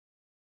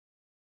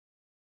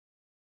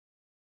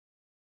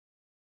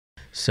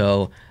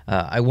So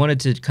I wanted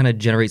to kind of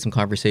generate some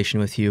conversation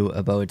with you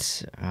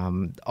about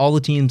all the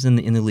teams in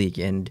the league.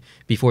 And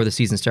before the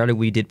season started,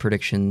 we did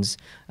predictions.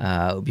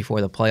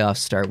 Before the playoffs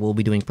start, we'll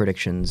be doing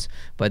predictions.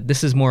 But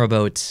this is more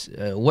about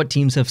what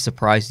teams have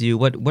surprised you.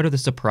 What are the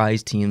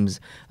surprise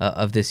teams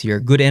of this year,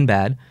 good and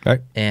bad?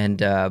 Right. And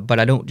but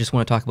I don't just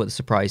want to talk about the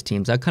surprise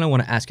teams. I kind of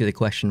want to ask you the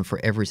question for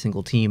every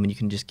single team, and you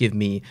can just give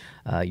me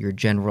your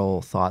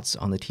general thoughts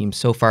on the team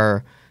so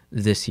far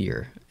this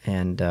year.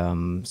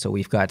 And so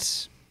we've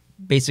got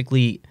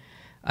basically,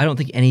 I don't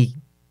think any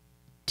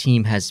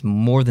team has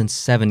more than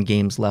 7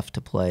 games left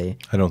to play.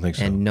 I don't think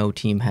so. And no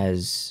team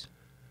has.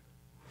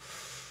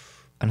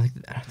 I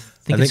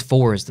think it's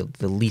 4 is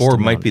the least. 4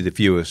 amount. might be the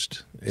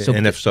fewest, So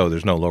and if so,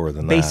 there's no lower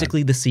than that.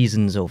 Basically, the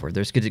season's over.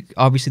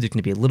 Obviously, there's going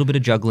to be a little bit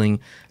of juggling.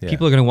 Yeah.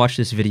 People are going to watch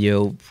this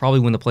video probably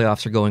when the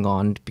playoffs are going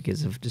on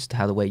because of just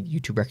how the way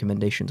YouTube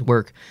recommendations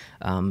work.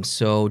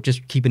 So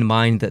just keep in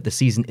mind that the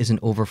season isn't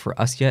over for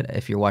us yet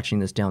if you're watching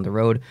this down the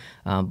road.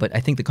 But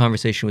I think the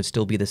conversation would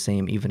still be the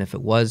same even if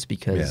it was,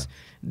 because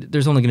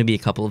there's only going to be a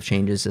couple of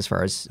changes as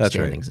far as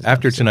standings. That's right.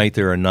 After tonight,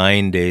 there are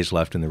 9 days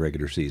left in the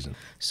regular season.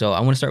 So I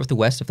want to start with the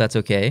West, if that's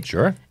okay.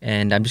 Sure.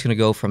 And I'm just going to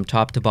go from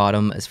top to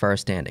bottom as far as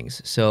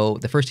standings. So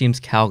the first team's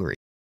Calgary.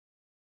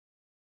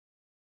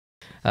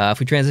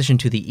 If we transition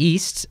to the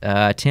East,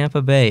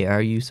 Tampa Bay,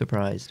 are you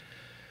surprised?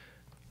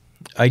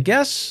 I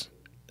guess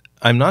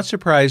I'm not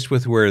surprised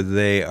with where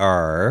they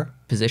are.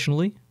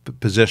 Positionally?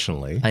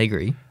 Positionally. I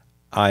agree.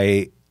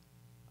 I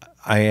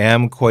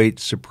am quite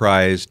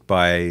surprised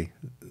by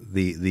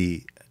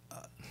the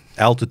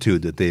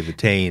altitude that they've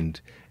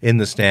attained in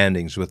the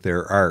standings with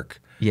their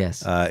arc.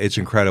 Yes. It's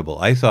incredible.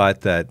 I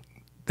thought that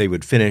they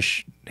would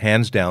finish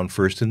hands down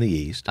first in the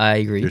East. I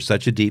agree. They're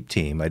such a deep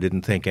team. I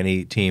didn't think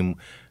any team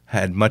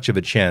had much of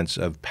a chance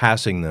of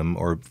passing them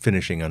or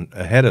finishing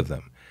ahead of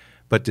them.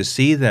 But to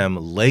see them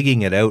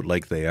legging it out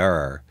like they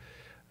are,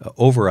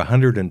 over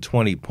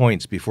 120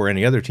 points before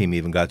any other team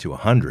even got to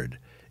 100,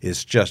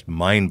 is just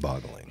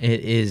mind-boggling.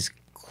 It is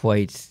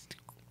quite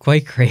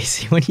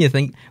crazy when you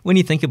think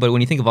about it.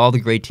 When you think of all the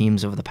great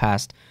teams over the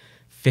past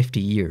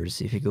 50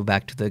 years, if you go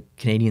back to the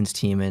Canadiens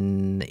team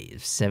in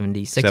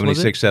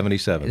 76,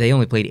 77. They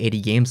only played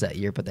 80 games that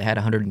year, but they had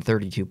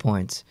 132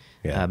 points.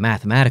 Yeah.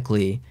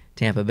 Mathematically,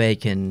 Tampa Bay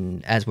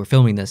can, as we're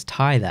filming this,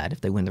 tie that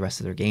if they win the rest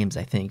of their games.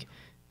 I think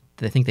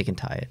they can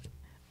tie it,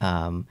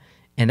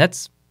 and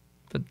that's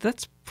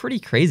pretty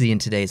crazy in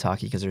today's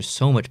hockey because there's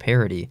so much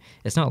parity.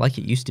 It's not like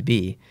it used to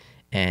be,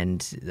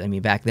 and I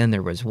mean back then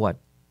there was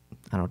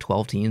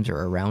 12 teams or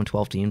around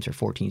 12 teams or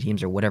 14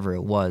 teams or whatever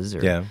it was.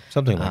 Or,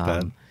 something like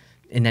that.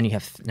 And then you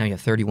have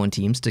 31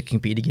 teams to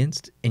compete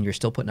against, and you're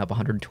still putting up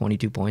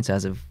 122 points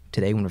as of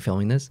today when we're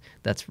filming this.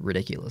 That's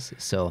ridiculous.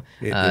 So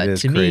it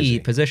is to crazy. me,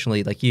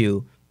 positionally, like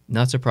you,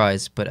 not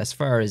surprised. But as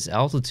far as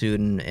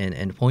altitude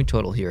and point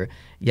total here,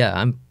 yeah,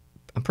 I'm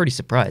pretty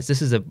surprised. This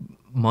is a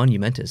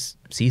monumentous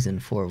season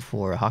for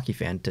a hockey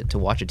fan to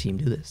watch a team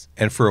do this.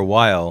 And for a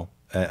while,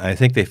 I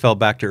think they fell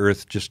back to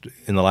earth just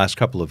in the last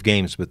couple of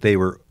games, but they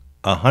were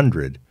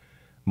 100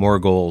 more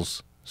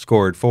goals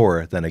scored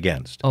for than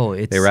against. Oh,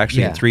 they were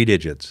actually in 3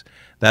 digits.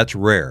 That's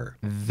rare.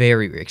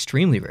 Very,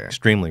 extremely rare.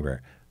 Extremely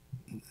rare.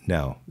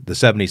 Now, the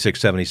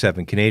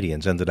 76-77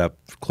 Canadiens ended up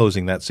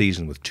closing that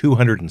season with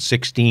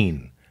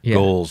 216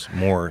 goals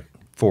more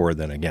for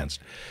than against.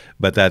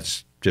 But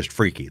that's just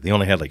freaky. They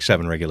only had like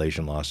 7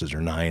 regulation losses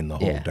or 9 the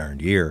whole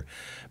darned year.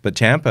 But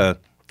Tampa,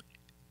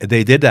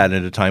 they did that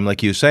at a time,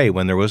 like you say,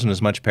 when there wasn't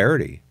as much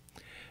parity.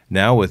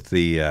 Now with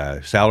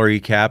the salary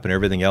cap and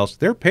everything else,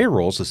 their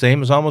payroll's the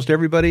same as almost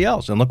everybody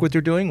else. And look what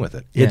they're doing with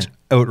it. Yeah. It's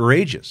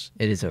outrageous.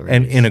 It is outrageous.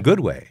 And in a good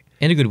way.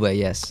 In a good way,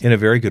 yes. In a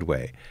very good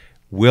way.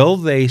 Will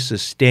they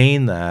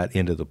sustain that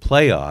into the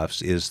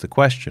playoffs is the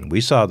question. We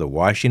saw the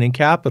Washington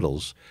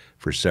Capitals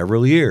for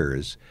several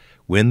years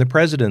win the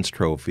President's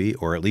Trophy,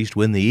 or at least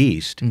win the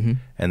East, and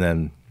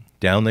then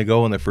down they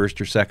go in the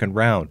first or second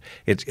round.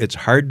 It's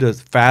hard to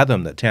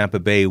fathom that Tampa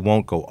Bay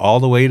won't go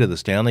all the way to the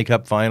Stanley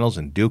Cup Finals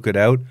and duke it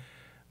out.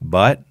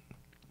 But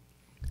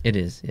it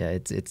is, yeah.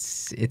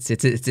 It's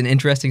an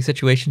interesting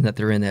situation that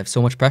they're in. They have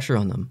so much pressure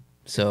on them.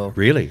 So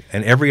really,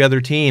 and every other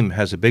team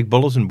has a big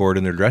bulletin board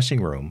in their dressing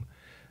room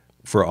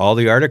for all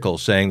the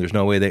articles saying there's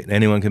no way that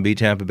anyone can beat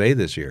Tampa Bay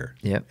this year.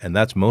 Yep. And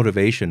that's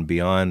motivation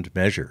beyond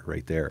measure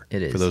right there.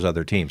 It is. For those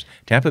other teams.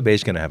 Tampa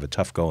Bay's going to have a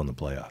tough go in the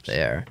playoffs.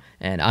 They are.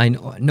 And I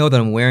know that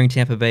I'm wearing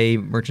Tampa Bay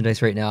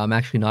merchandise right now. I'm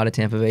actually not a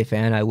Tampa Bay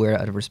fan. I wear it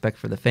out of respect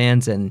for the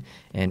fans and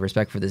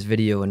respect for this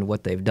video and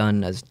what they've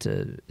done as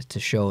to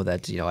show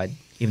that,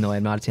 even though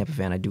I'm not a Tampa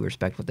fan, I do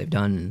respect what they've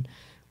done. And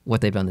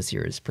what they've done this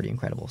year is pretty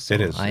incredible. So it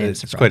is. I am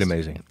it's surprised. quite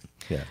amazing.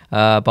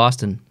 Yeah.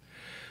 Boston,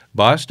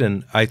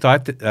 I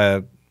thought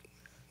that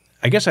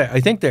I guess I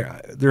think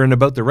they're in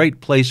about the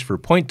right place for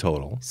point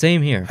total.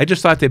 Same here. I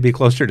just thought they'd be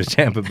closer to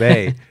Tampa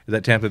Bay,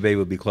 that Tampa Bay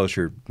would be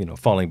closer,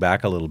 falling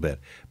back a little bit.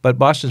 But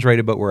Boston's right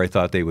about where I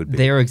thought they would be.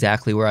 They're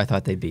exactly where I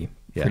thought they'd be.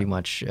 pretty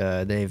much.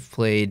 They've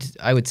played,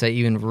 I would say,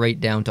 even right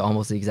down to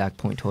almost the exact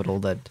point total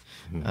that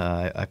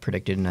I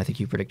predicted, and I think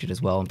you predicted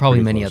as well, and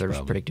probably many others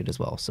predicted as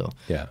well. So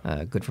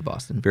good for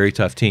Boston. Very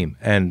tough team.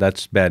 And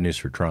that's bad news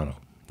for Toronto,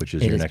 which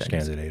is your next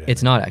candidate.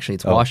 It's not, actually.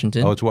 It's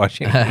Washington. Oh, it's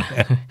Washington.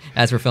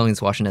 As we're filming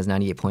this, Washington has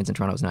 98 points and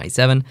Toronto has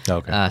 97.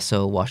 Okay.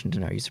 So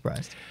Washington, are you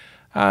surprised?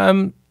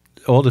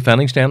 All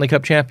defending Stanley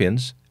Cup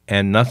champions,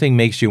 and nothing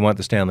makes you want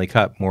the Stanley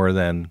Cup more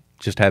than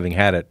just having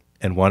had it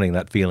and wanting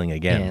that feeling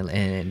again.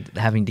 And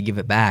having to give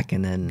it back,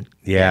 and then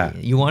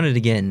you want it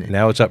again.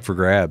 Now it's up for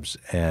grabs,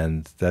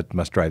 and that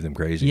must drive them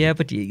crazy. Yeah,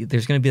 but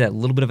there's going to be that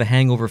little bit of a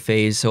hangover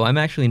phase, so I'm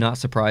actually not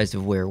surprised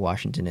of where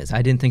Washington is.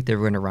 I didn't think they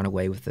were going to run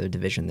away with the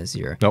division this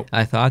year. Nope.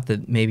 I thought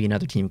that maybe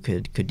another team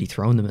could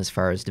dethrone them as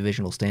far as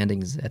divisional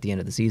standings at the end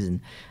of the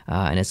season.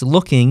 And it's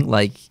looking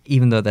like,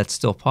 even though that's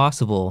still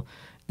possible,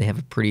 they have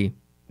a pretty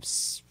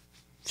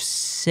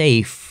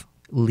safe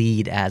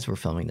lead as we're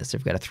filming this.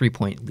 They've got a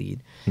 3-point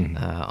lead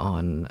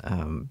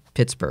on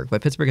Pittsburgh.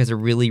 But Pittsburgh has a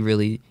really,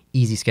 really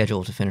easy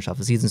schedule to finish off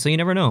the season, so you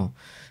never know.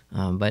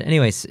 But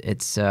anyways,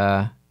 it's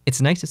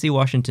nice to see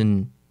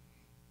Washington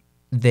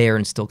there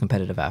and still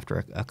competitive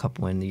after a cup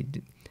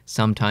win.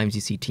 Sometimes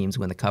you see teams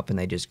win the cup and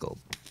they just go.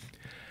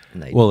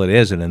 Well, it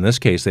is, and in this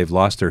case, they've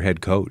lost their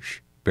head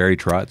coach. Barry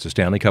Trotz, a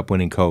Stanley Cup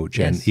winning coach.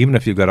 Yes. And even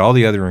if you've got all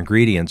the other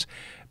ingredients,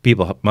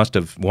 people must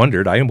have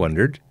wondered, I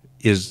wondered,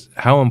 is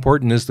how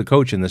important is the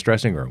coach in this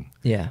dressing room?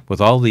 Yeah. With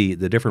all the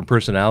different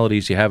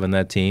personalities you have in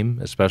that team,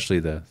 especially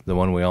the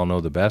one we all know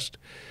the best,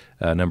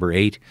 number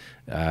 8,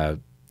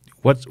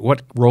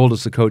 what role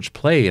does the coach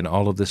play in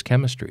all of this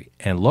chemistry?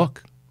 And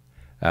look,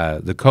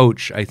 the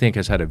coach, I think,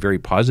 has had a very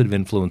positive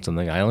influence on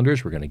the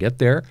Islanders. We're going to get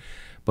there.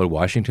 But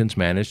Washington's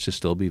managed to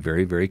still be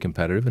very, very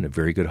competitive and a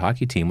very good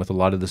hockey team with a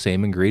lot of the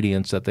same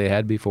ingredients that they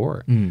had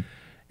before.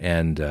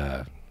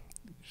 And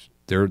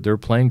they're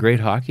playing great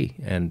hockey.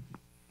 And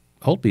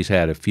Holtby's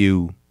had a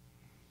few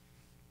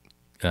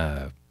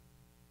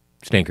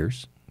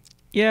stinkers.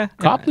 Yeah.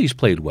 Copley's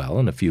played well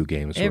in a few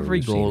games.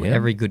 Every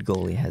good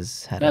goalie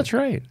has had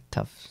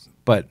tough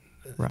But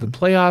run. The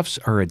playoffs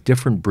are a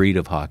different breed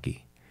of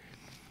hockey.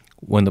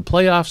 When the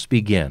playoffs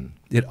begin,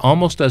 it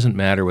almost doesn't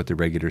matter what the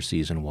regular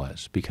season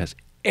was because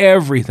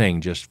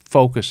everything just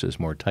focuses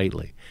more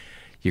tightly.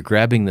 You're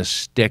grabbing the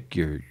stick.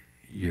 You're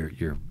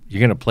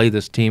going to play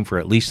this team for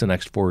at least the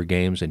next 4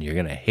 games, and you're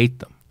going to hate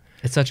them.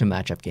 It's such a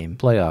matchup game.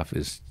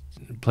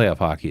 Playoff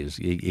hockey is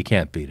you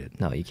can't beat it.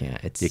 No, you can't.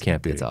 You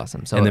can't beat it. It's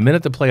awesome. So, and the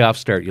minute the playoffs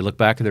start, you look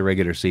back at the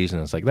regular season,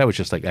 and it's like that was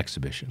just like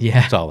exhibition.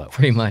 Yeah, that's all that was.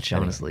 Pretty much,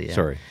 Anyway, honestly. Yeah.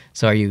 Sorry.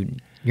 So you're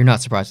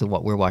not surprised with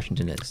where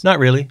Washington is? Not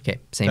really. Okay,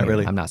 same Not here.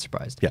 really. I'm not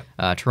surprised.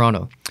 Yeah.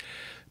 Toronto.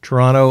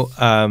 Toronto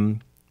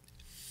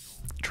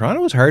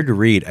was hard to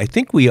read. I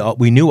think we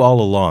knew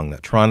all along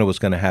that Toronto was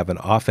going to have an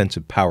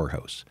offensive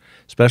powerhouse,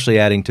 especially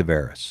adding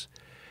Tavares.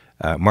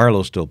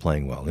 Marlowe's still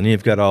playing well, and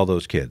you've got all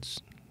those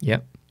kids.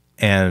 Yep.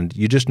 And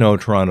you just know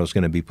Toronto's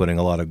going to be putting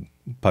a lot of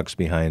pucks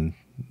behind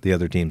the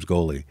other team's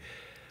goalie.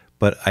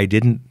 But I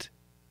didn't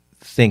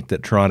think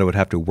that Toronto would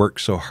have to work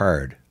so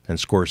hard and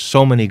score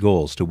so many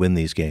goals to win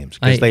these games,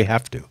 because they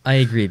have to. I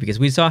agree, because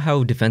we saw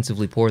how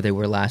defensively poor they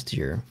were last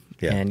year.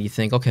 Yeah. And you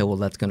think, okay, well,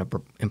 that's going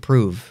to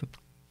improve.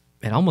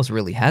 It almost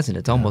really hasn't.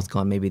 It's almost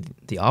gone maybe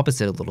the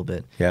opposite a little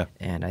bit. Yeah.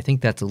 And I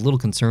think that's a little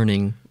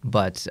concerning.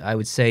 But I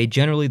would say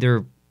generally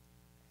they're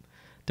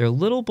a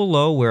little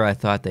below where I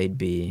thought they'd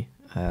be.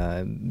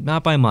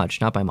 Not by much,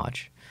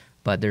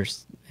 but they're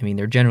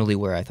generally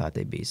where I thought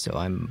they'd be. So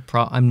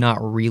I'm not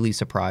really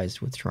surprised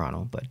with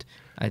Toronto, but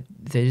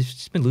they've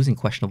just been losing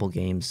questionable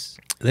games.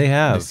 They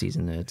have this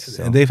season.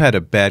 And they've had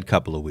a bad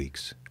couple of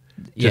weeks,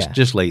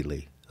 just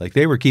lately. Like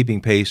they were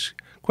keeping pace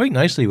quite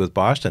nicely with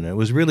Boston. It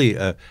was really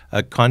a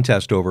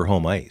contest over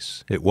home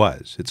ice. It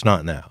was. It's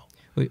not now.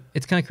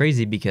 It's kind of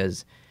crazy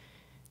because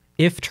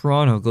if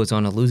Toronto goes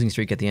on a losing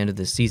streak at the end of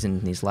this season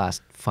in these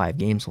last 5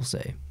 games, we'll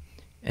say,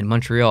 and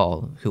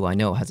Montreal, who I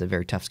know has a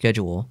very tough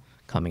schedule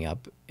coming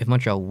up, if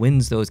Montreal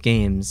wins those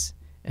games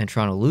and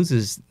Toronto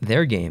loses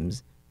their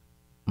games,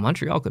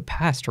 Montreal could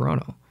pass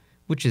Toronto,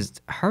 which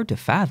is hard to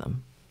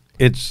fathom.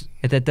 That's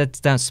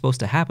not supposed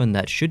to happen.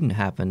 That shouldn't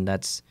happen.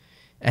 That's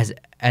as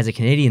a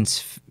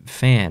Canadiens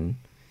fan,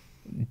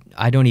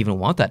 I don't even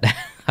want that.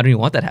 I don't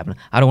even want that to happen.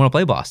 I don't want to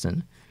play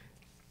Boston.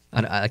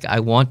 I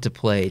want to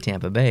play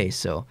Tampa Bay.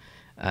 So,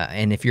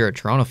 and if you're a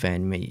Toronto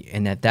fan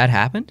and that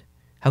happened,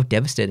 how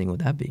devastating would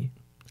that be?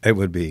 It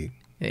would be.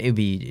 It would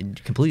be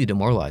completely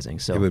demoralizing.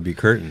 So it would be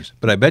curtains.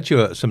 But I bet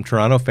you some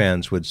Toronto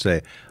fans would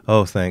say,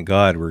 "Oh, thank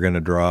God, we're going to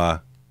draw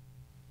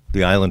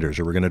the Islanders,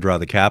 or we're going to draw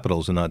the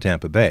Capitals and not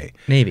Tampa Bay,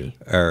 maybe,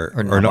 or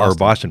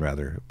Boston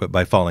rather." But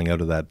by falling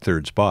out of that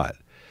 3rd spot,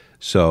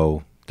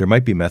 so there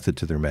might be method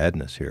to their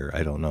madness here.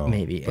 I don't know.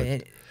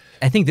 Maybe.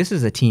 I think this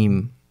is a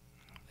team.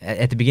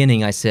 At the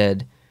beginning, I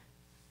said,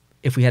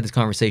 if we had this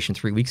conversation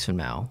 3 weeks from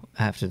now,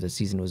 after the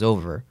season was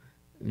over,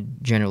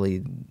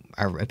 generally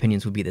our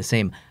opinions would be the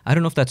same. I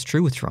don't know if that's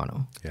true with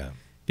Toronto. Yeah.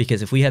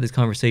 Because if we had this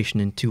conversation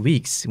in 2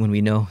 weeks when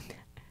we know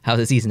how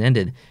the season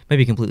ended, it might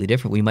be completely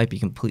different. We might be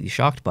completely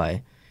shocked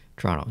by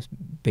Toronto,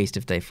 based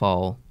if they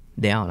fall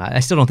down. I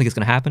still don't think it's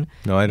going to happen.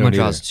 No, I don't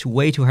Montreal's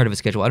way too hard of a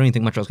schedule. I don't even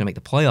think Montreal's going to make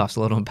the playoffs,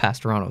 let alone pass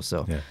Toronto.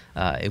 So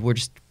we're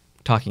just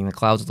talking in the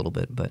clouds a little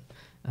bit. But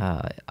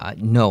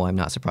no, I'm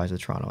not surprised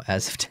with Toronto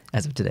as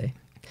of today.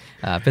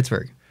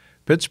 Pittsburgh.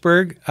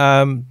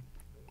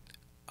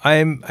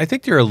 I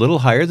think they're a little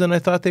higher than I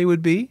thought they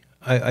would be.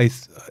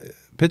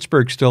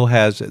 Pittsburgh still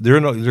has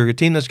they're a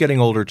team that's getting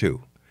older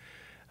too.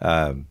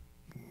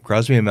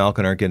 Crosby and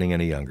Malkin aren't getting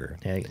any younger.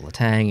 Yeah,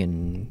 Letang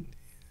and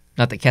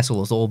not that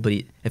Kessel is old, but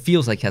it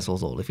feels like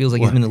Kessel's old. It feels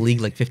like he's been in the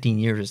league like 15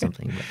 years or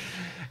something.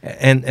 But.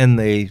 And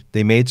they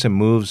made some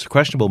moves,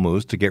 questionable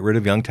moves, to get rid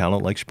of young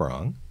talent like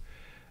Sprong.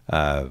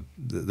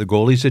 The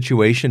goalie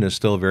situation is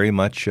still very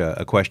much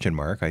a question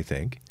mark, I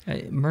think.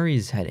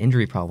 Murray's had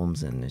injury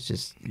problems, and it's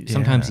just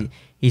sometimes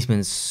he's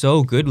been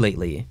so good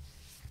lately,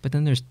 but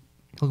then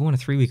he'll go on a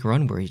 3-week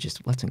run where he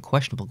just lets in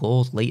questionable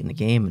goals late in the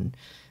game, and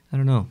I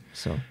don't know.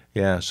 So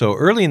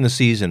early in the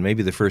season,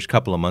 maybe the first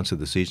couple of months of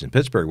the season,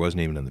 Pittsburgh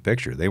wasn't even in the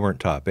picture. They weren't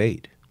top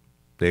 8.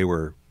 They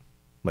were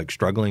like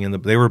struggling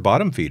they were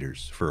bottom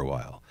feeders for a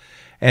while,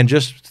 and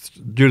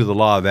just due to the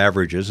law of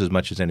averages, as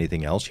much as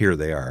anything else, here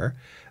they are.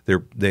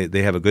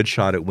 They have a good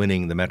shot at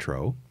winning the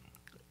Metro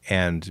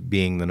and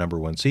being the number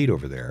 1 seed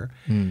over there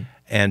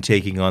and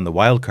taking on the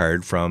wild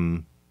card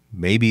from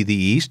maybe the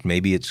East,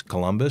 maybe it's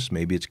Columbus,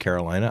 maybe it's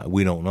Carolina.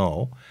 We don't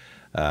know.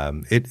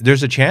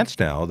 There's a chance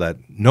now that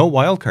no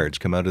wild cards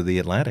come out of the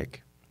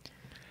Atlantic.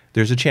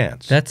 There's a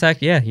chance.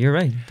 You're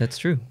right. That's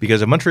true.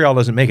 Because if Montreal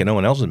doesn't make it, no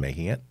one else is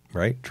making it,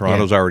 right?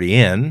 Toronto's already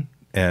in,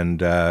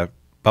 and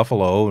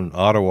Buffalo and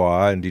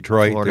Ottawa and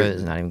Detroit. Florida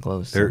is not even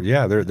close.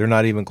 They're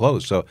not even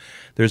close. So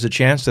there's a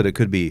chance that it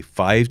could be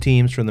 5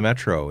 teams from the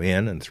Metro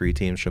in and 3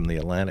 teams from the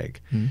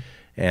Atlantic.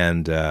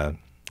 And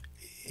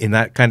in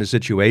that kind of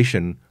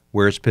situation,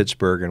 where's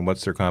Pittsburgh and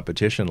what's their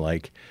competition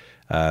like?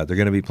 They're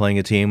going to be playing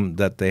a team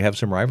that they have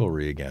some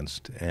rivalry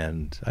against.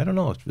 And I don't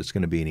know if it's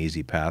going to be an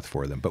easy path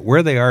for them. But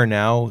where they are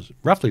now is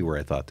roughly where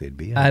I thought they'd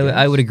be.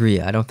 I would agree.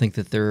 I don't think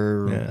that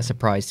they're a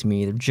surprise to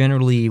me. They're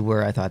generally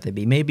where I thought they'd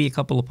be. Maybe a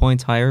couple of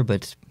points higher,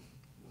 but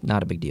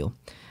not a big deal.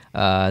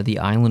 The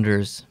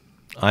Islanders.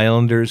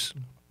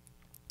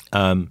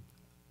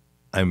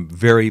 I'm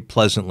very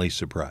pleasantly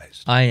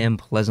surprised. I am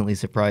pleasantly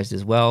surprised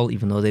as well,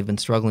 even though they've been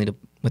struggling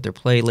with their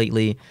play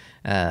lately.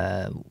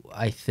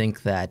 I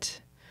think that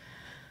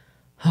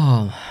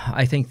they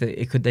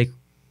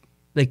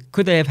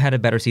have had a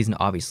better season,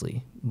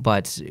 obviously,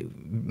 but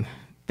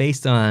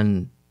based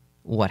on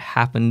what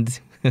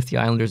happened with the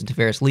Islanders and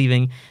Tavares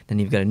leaving, then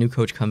you've got a new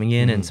coach coming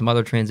in and some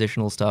other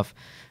transitional stuff.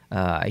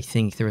 I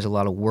think there was a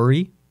lot of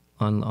worry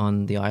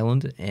on the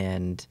island,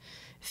 and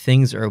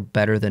things are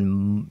better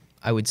than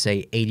I would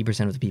say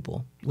 80% of the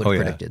people would have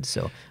predicted.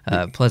 So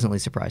pleasantly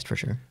surprised for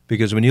sure.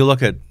 Because when you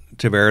look at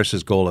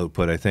Tavares' goal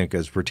output, I think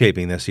as we're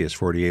taping this, he has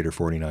 48 or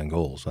 49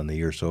 goals on the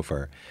year so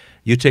far.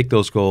 You take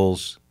those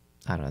goals.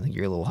 I don't know. I think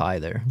you're a little high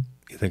there.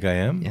 You think I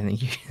am? I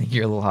think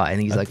you're a little high. I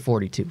think he's like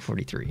 42,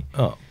 43.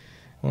 Oh,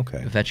 okay.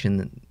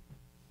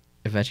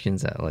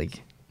 Ovechkin's at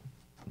like,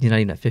 he's not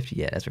even at 50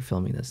 yet as we're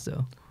filming this.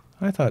 So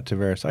I thought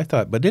Tavares.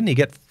 But didn't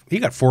he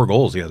got 4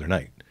 goals the other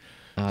night?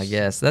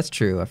 Yes, that's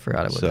true. I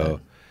forgot about that.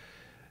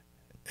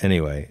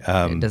 Anyway,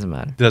 it doesn't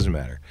matter. It doesn't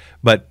matter.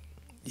 But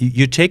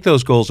you take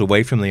those goals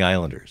away from the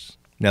Islanders.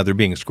 Now they're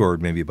being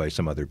scored maybe by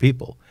some other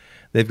people.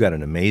 They've got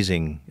an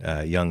amazing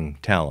young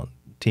talent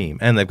team,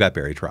 and they've got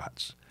Barry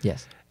Trotz.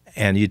 Yes.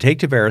 And you take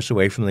Tavares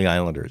away from the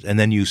Islanders, and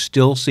then you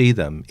still see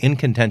them in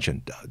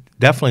contention,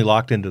 definitely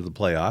locked into the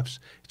playoffs.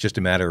 It's just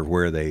a matter of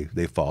where they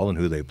fall and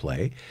who they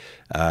play.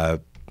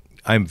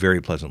 I'm very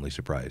pleasantly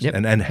surprised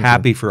and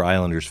happy for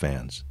Islanders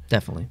fans.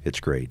 Definitely. It's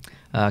great.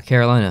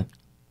 Carolina,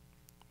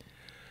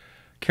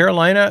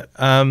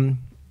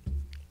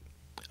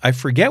 I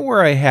forget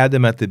where I had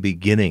them at the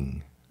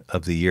beginning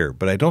of the year,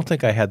 but I don't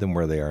think I had them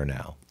where they are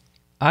now.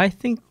 I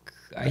think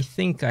I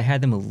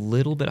had them a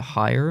little bit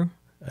higher.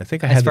 I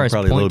think I had them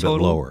probably a little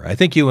bit lower. I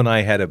think you and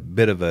I had a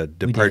bit of a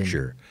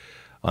departure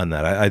on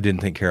that. I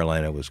didn't think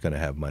Carolina was going to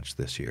have much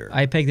this year.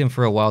 I pegged them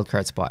for a wild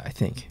card spot, I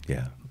think.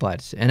 Yeah.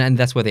 But and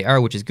that's where they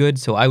are, which is good.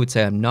 So I would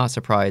say I'm not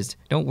surprised.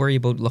 Don't worry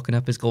about looking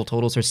up his goal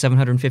totals. There's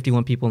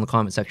 751 people in the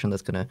comment section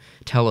that's going to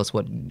tell us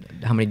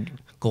how many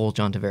goals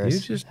John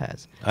Tavares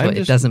has.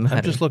 It doesn't matter.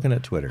 I'm just looking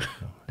at Twitter.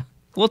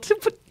 Well,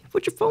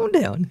 put your phone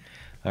down.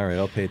 All right,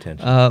 I'll pay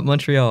attention.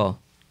 Montreal.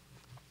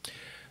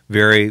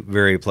 Very,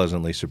 very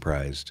pleasantly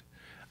surprised.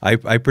 I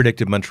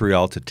predicted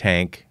Montreal to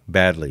tank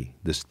badly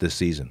this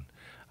season.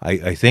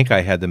 I think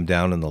I had them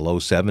down in the low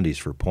 70s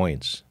for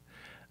points.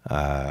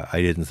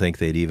 I didn't think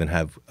they'd even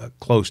have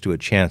close to a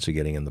chance of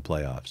getting in the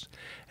playoffs.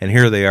 And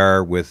here they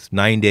are with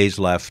 9 days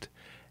left,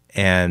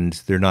 and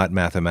they're not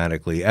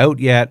mathematically out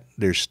yet.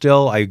 They're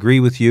still, I agree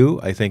with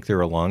you, I think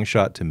they're a long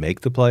shot to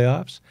make the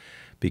playoffs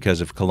because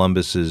of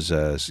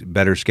Columbus's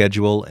better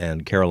schedule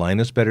and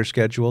Carolina's better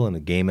schedule and a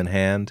game in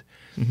hand.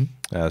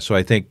 Mm-hmm. So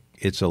I think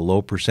it's a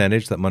low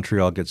percentage that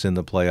Montreal gets in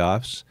the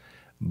playoffs.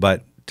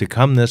 But to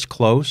come this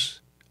close,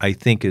 I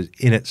think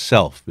in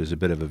itself is a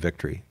bit of a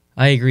victory.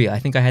 I agree. I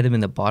think I had them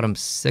in the bottom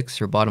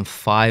 6 or bottom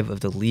 5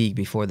 of the league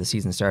before the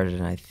season started,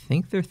 and I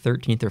think they're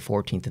 13th or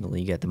 14th in the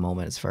league at the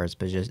moment as far as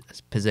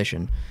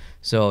position.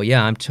 So,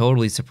 yeah, I'm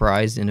totally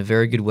surprised in a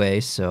very good way.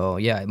 So,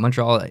 yeah,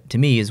 Montreal, to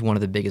me, is one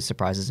of the biggest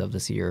surprises of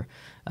this year.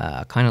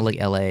 Kind of like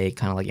LA,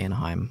 kind of like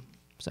Anaheim.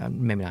 So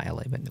maybe not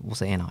LA, but we'll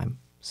say Anaheim.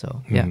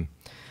 So,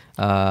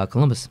 yeah.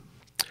 Columbus.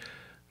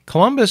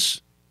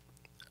 Columbus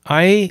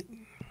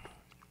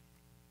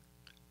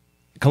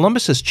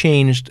has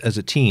changed as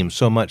a team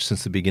so much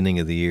since the beginning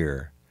of the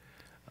year.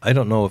 I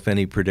don't know if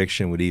any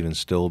prediction would even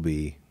still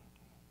be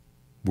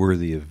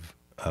worthy of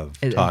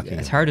talking.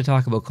 It's hard to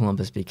talk about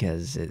Columbus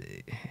because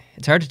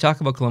it's hard to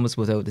talk about Columbus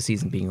without the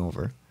season being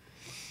over,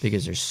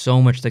 because there's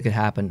so much that could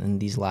happen in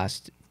these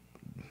last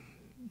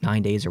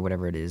 9 days or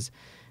whatever it is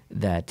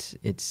that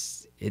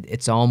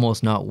it's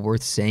almost not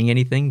worth saying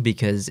anything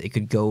because it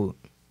could go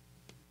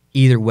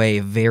either way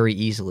very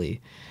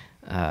easily.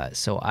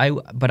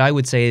 But I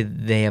would say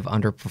they have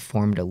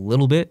underperformed a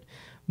little bit,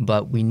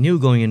 but we knew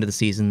going into the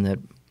season that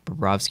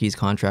Bobrovsky's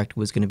contract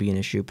was going to be an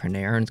issue.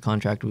 Panarin's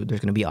contract,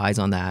 there's going to be eyes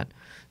on that.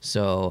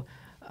 So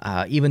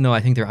even though I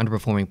think they're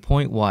underperforming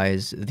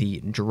point-wise, the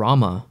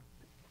drama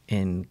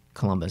in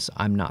Columbus,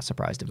 I'm not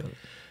surprised about it.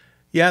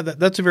 Yeah,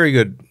 that's a very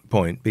good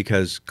point,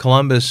 because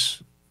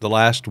Columbus, the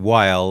last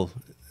while,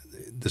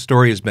 the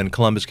story has been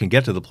Columbus can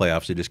get to the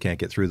playoffs, they just can't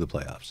get through the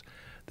playoffs.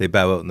 They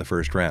bow out in the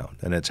first round,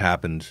 and it's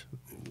happened.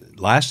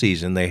 Last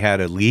season, they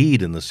had a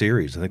lead in the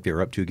series. I think they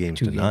were up 2 games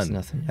to none.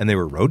 Nothing. And they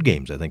were road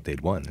games. I think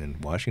they'd won in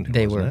Washington,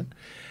 wasn't it?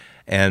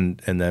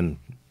 And then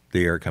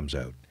the air comes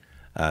out.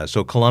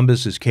 So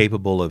Columbus is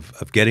capable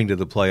of getting to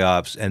the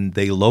playoffs, and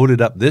they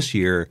loaded up this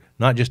year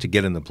not just to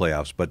get in the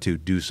playoffs, but to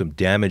do some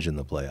damage in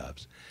the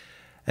playoffs.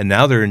 And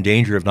now they're in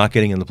danger of not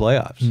getting in the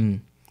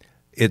playoffs.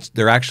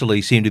 They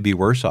actually seem to be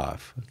worse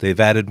off. They've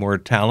added more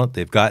talent.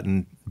 They've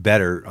gotten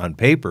better on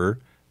paper,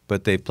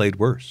 but they've played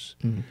worse.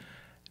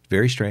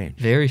 Very strange.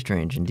 Very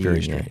strange indeed.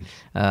 Very strange.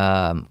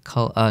 Not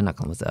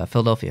Columbus.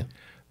 Philadelphia.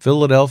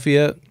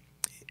 Philadelphia,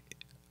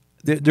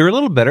 they're a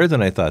little better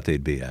than I thought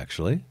they'd be,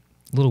 actually.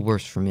 A little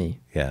worse for me.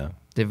 Yeah.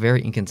 They're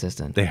very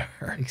inconsistent. They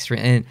are.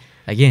 Extreme. And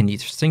again,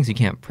 there's things you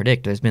can't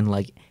predict. There's been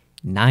like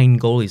 9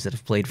 goalies that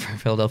have played for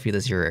Philadelphia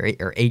this year,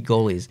 or 8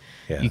 goalies.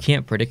 Yeah. You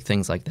can't predict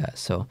things like that.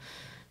 So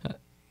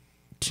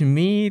to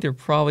me, they're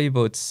probably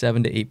about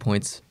 7 to 8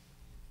 points,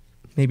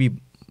 maybe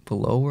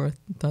below where I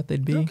thought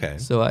they'd be. Okay.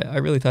 So I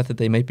really thought that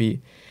they might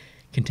be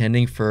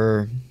contending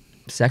for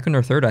second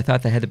or third. I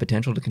thought they had the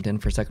potential to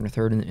contend for second or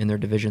third in their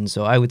division.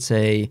 So I would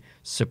say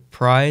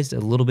surprised a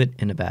little bit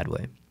in a bad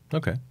way.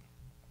 Okay.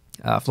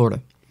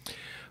 Florida.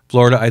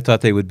 Florida, I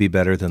thought they would be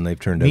better than they've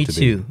turned out to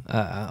be. Me too.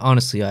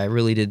 Honestly, I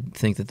really did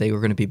think that they were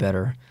going to be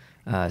better.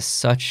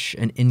 Such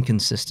an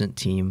inconsistent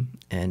team,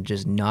 and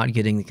just not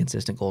getting the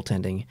consistent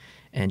goaltending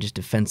and just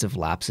defensive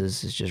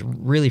lapses is just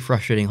really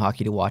frustrating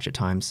hockey to watch at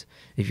times.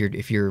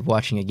 If you're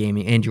watching a game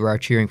and you are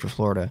cheering for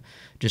Florida,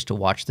 just to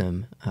watch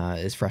them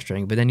is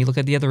frustrating. But then you look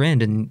at the other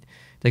end, and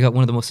they got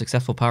one of the most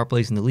successful power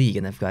plays in the league,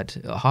 and they've got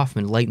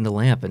Hoffman lighting the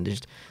lamp, and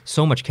just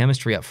so much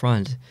chemistry up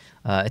front.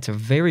 It's a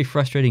very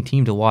frustrating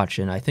team to watch,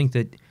 and I think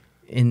that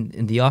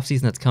in the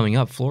offseason that's coming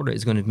up, Florida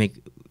is going to make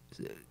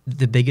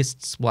the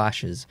biggest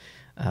splashes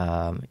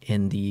as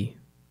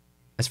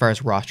far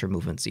as roster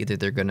movements. Either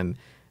they're going to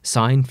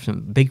sign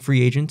some big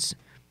free agents,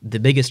 the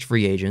biggest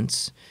free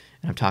agents,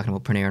 and I'm talking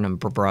about Panarin and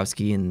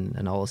Bobrovsky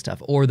and all this stuff,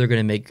 or they're going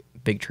to make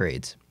big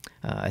trades.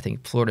 I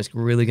think Florida's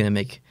really going to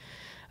make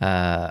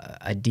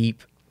a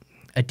deep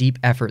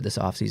effort this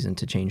offseason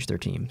to change their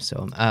team.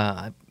 So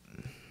I'm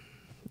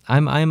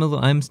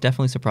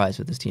definitely surprised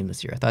with this team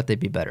this year. I thought they'd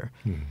be better.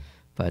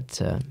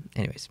 But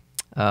anyways,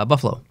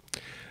 Buffalo.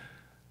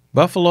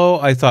 Buffalo,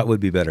 I thought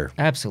would be better.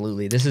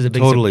 Absolutely, this is a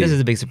big Totally. this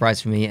is a big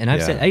surprise for me. And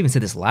I even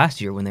said this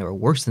last year when they were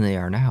worse than they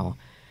are now.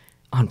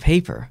 On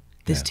paper,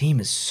 this team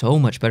is so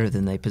much better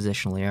than they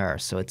positionally are.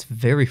 So it's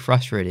very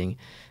frustrating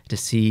to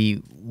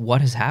see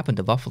what has happened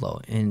to Buffalo.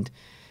 And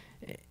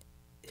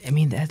I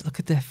mean, look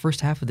at the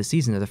first half of the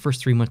season, or the first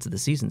 3 months of the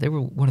season. They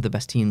were one of the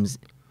best teams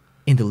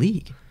in the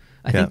league.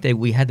 I think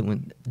we had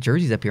them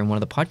jerseys up here in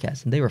one of the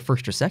podcasts, and they were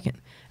first or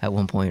second at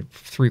one point,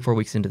 3-4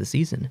 weeks into the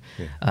season.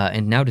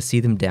 And now to see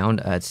them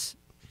down at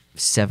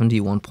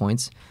 71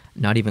 points,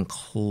 not even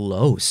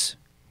close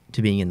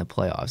to being in the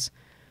playoffs.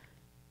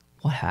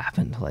 What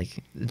happened?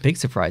 Like, big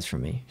surprise for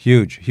me.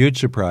 Huge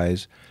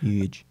surprise.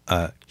 Huge.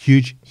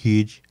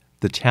 Huge.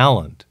 The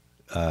talent.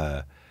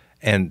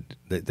 And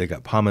they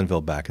got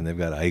Pominville back, and they've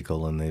got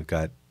Eichel, and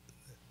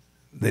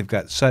they've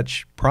got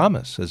such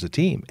promise as a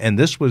team. And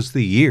this was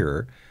the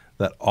year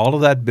that all of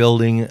that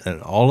building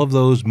and all of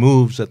those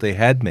moves that they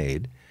had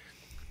made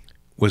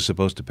was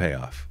supposed to pay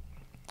off.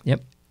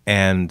 Yep.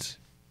 And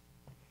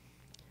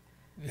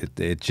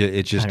it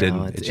just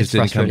didn't. It just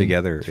didn't come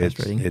together.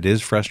 It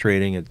is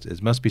frustrating.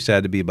 It must be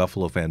sad to be a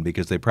Buffalo fan,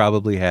 because they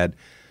probably had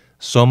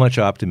so much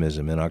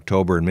optimism in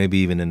October and maybe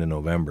even into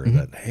November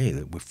that,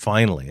 hey, we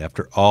finally,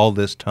 after all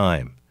this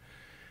time,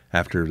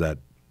 after that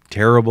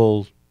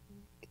terrible,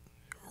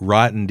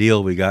 rotten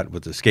deal we got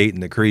with the skate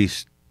and the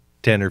crease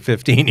 10 or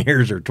 15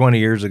 years or 20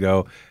 years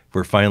ago.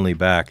 We're finally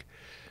back.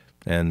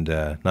 And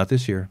not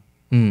this year.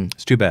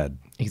 It's too bad.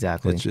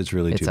 Exactly. It's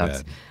really too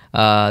sucks.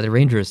 bad. The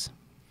Rangers.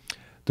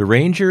 The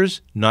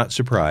Rangers, not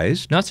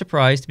surprised. Not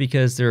surprised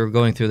because they're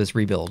going through this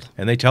rebuild.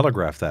 And they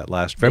telegraphed that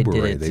last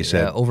February. They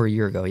said over a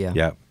year ago, yeah.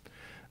 Yeah.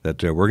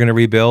 That we're going to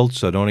rebuild,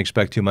 so don't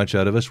expect too much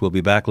out of us. We'll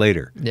be back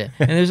later. Yeah,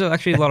 and there's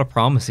actually a lot of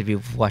promise if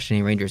you've watched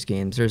any Rangers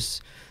games.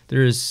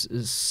 There's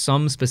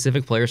some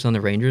specific players on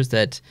the Rangers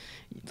that,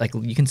 like,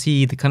 you can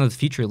see the kind of the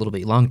future a little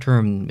bit long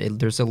term.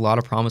 There's a lot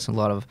of promise and a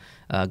lot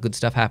of good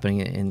stuff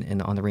happening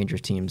on the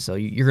Rangers team. So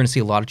you're going to see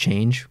a lot of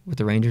change with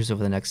the Rangers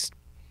over the next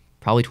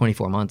probably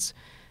 24 months.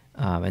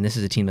 And this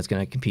is a team that's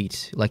going to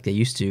compete like they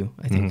used to.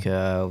 I think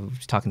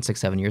talking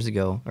 6-7 years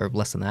ago, or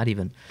less than that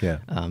even. Yeah.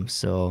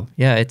 So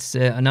yeah, it's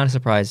not a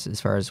surprise as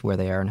far as where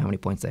they are and how many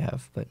points they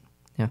have. But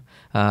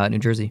yeah, New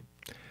Jersey.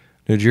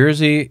 New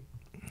Jersey,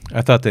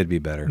 I thought they'd be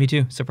better. Me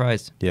too.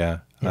 Surprised. Yeah.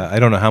 I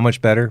don't know how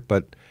much better,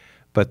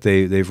 but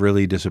they've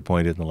really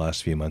disappointed in the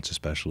last few months,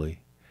 especially.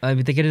 I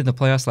mean, they get into the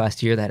playoffs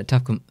last year. They had a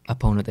tough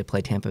opponent. They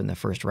played Tampa in the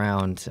first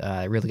round.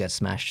 Really got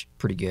smashed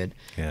pretty good.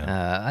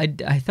 Yeah.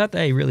 I thought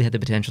they really had the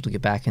potential to get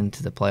back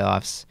into the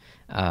playoffs,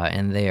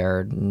 and they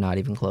are not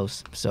even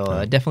close.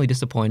 So definitely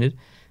disappointed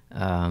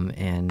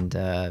and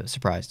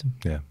surprised.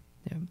 Yeah.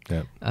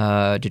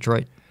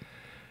 Detroit.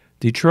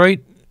 Detroit,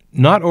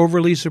 not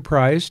overly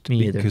surprised.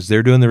 Me either. Because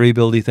they're doing the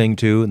rebuilding thing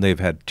too, and they've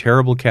had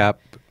terrible cap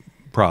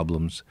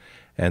problems,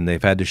 and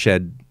they've had to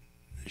shed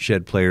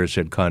players,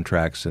 shed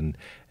contracts, and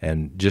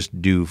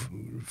just do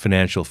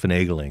financial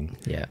finagling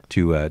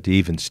to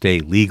even stay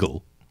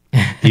legal,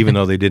 even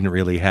though they didn't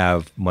really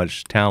have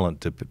much talent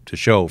to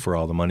show for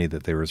all the money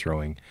that they were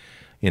throwing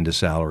into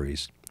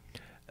salaries.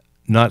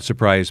 Not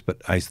surprised,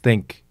 but I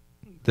think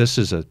this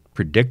is a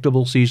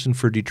predictable season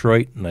for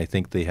Detroit, and I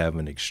think they have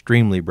an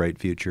extremely bright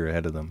future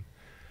ahead of them.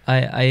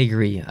 I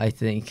agree. I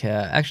think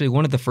actually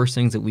one of the first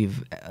things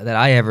that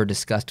I ever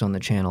discussed on the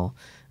channel,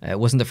 it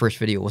wasn't the first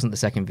video, it wasn't the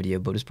second video,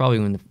 but it was probably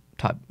one of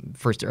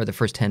the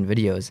first 10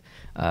 videos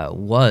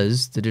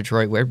was the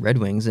Detroit Red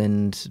Wings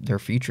and their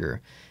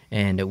future.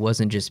 And it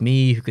wasn't just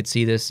me who could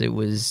see this; it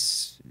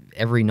was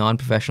every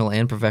non-professional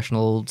and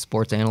professional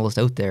sports analyst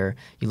out there.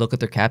 You look at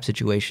their cap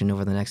situation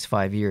over the next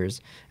 5 years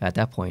at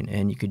that point,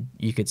 and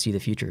you could see the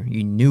future.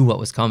 You knew what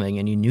was coming,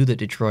 and you knew that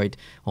Detroit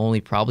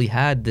only probably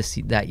had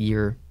that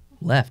year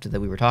left that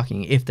we were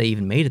talking, if they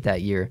even made it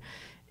that year.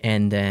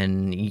 And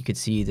then you could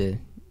see the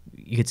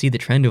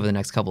trend over the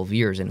next couple of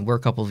years, and we're a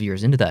couple of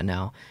years into that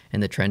now,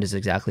 and the trend is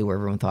exactly where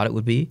everyone thought it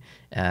would be.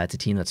 It's a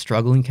team that's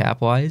struggling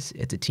cap-wise.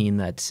 It's a team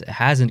that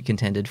hasn't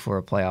contended for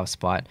a playoff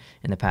spot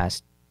in the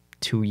past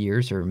 2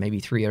 years, or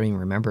maybe 3, I don't even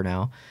remember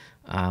now.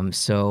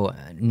 So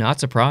not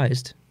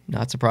surprised.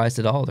 Not surprised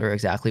at all. They're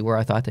exactly where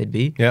I thought they'd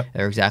be. Yep.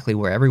 They're exactly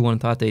where everyone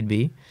thought they'd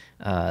be.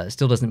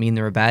 Still doesn't mean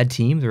they're a bad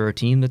team. They're a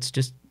team that's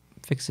just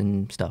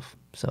fixing stuff.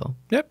 So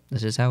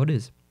that's just how it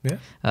is. Yeah.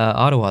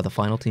 Ottawa, the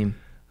final team.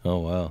 Oh,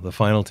 wow. The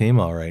final team,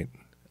 all right.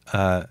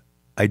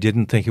 I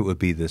didn't think it would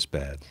be this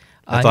bad.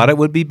 I thought it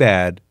would be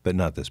bad, but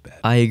not this bad.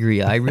 I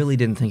agree. I really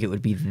didn't think it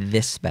would be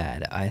this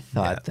bad. I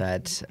thought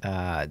that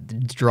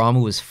the drama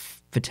was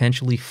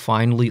potentially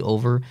finally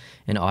over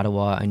in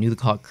Ottawa. I knew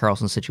the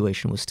Carlson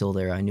situation was still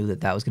there. I knew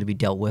that was going to be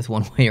dealt with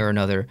one way or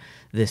another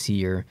this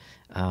year.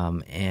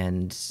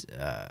 And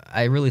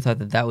I really thought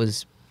that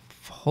was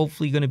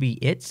hopefully going to be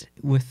it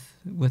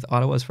with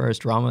Ottawa as far as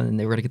drama, and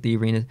they were going to get the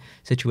arena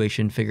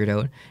situation figured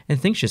out. And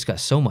things just got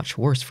so much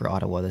worse for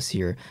Ottawa this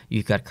year.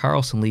 You've got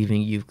Carlson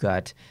leaving, you've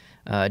got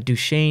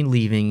Duchesne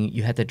leaving,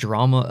 you had the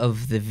drama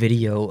of the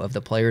video of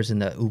the players in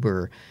the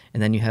Uber,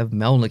 and then you have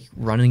Melnick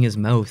running his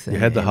mouth. You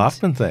had the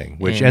Hoffman thing,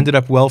 which ended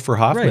up well for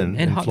Hoffman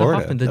in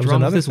Florida. The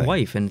drama with his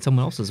wife and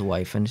someone else's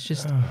wife, and it's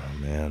just, oh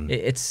man,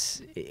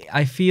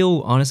 I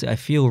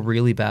feel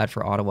really bad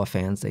for Ottawa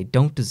fans. They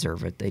don't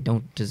deserve it. They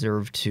don't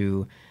deserve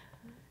to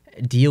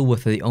deal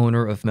with the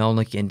owner of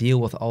Melnick and deal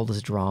with all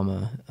this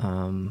drama.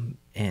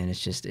 And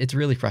it's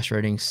really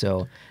frustrating.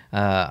 So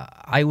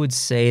I would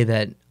say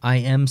that I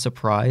am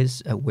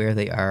surprised at where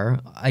they are.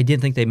 I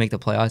didn't think they'd make the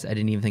playoffs. I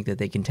didn't even think that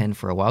they contend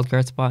for a wild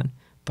card spot,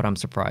 but I'm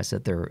surprised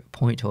that their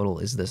point total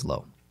is this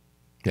low.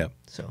 Yeah.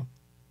 So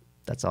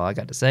that's all I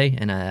got to say.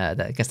 And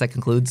I guess that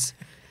concludes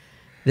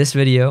this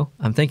video.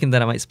 I'm thinking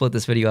that I might split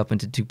this video up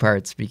into 2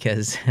 parts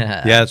because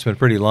it's been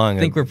pretty long. I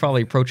think we're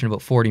probably approaching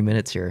about 40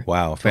 minutes here.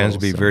 Wow, fans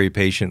will be very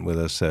patient with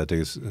us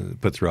to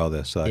put through all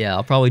this. So yeah,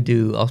 I'll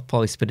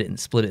probably split it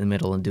in the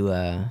middle and do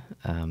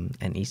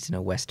an east and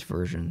a west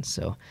version.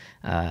 So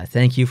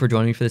thank you for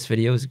joining me for this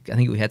video. I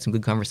think we had some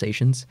good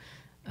conversations.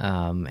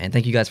 And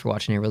thank you guys for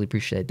watching. I really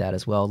appreciate that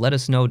as well. Let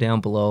us know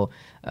down below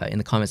in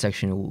the comment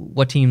section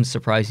what teams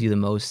surprised you the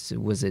most.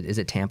 Is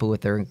it Tampa with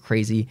their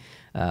crazy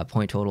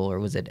point total, or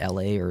was it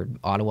LA or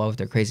Ottawa with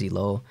their crazy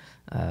low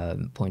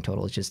point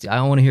total? It's just, I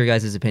want to hear your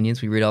guys'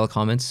 opinions. We read all the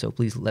comments, so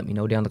please let me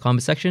know down in the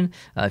comment section.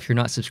 If you're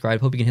not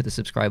subscribed, hope you can hit the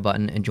subscribe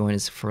button and join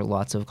us for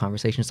lots of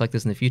conversations like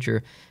this in the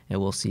future, and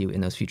we'll see you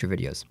in those future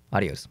videos.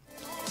 Adios.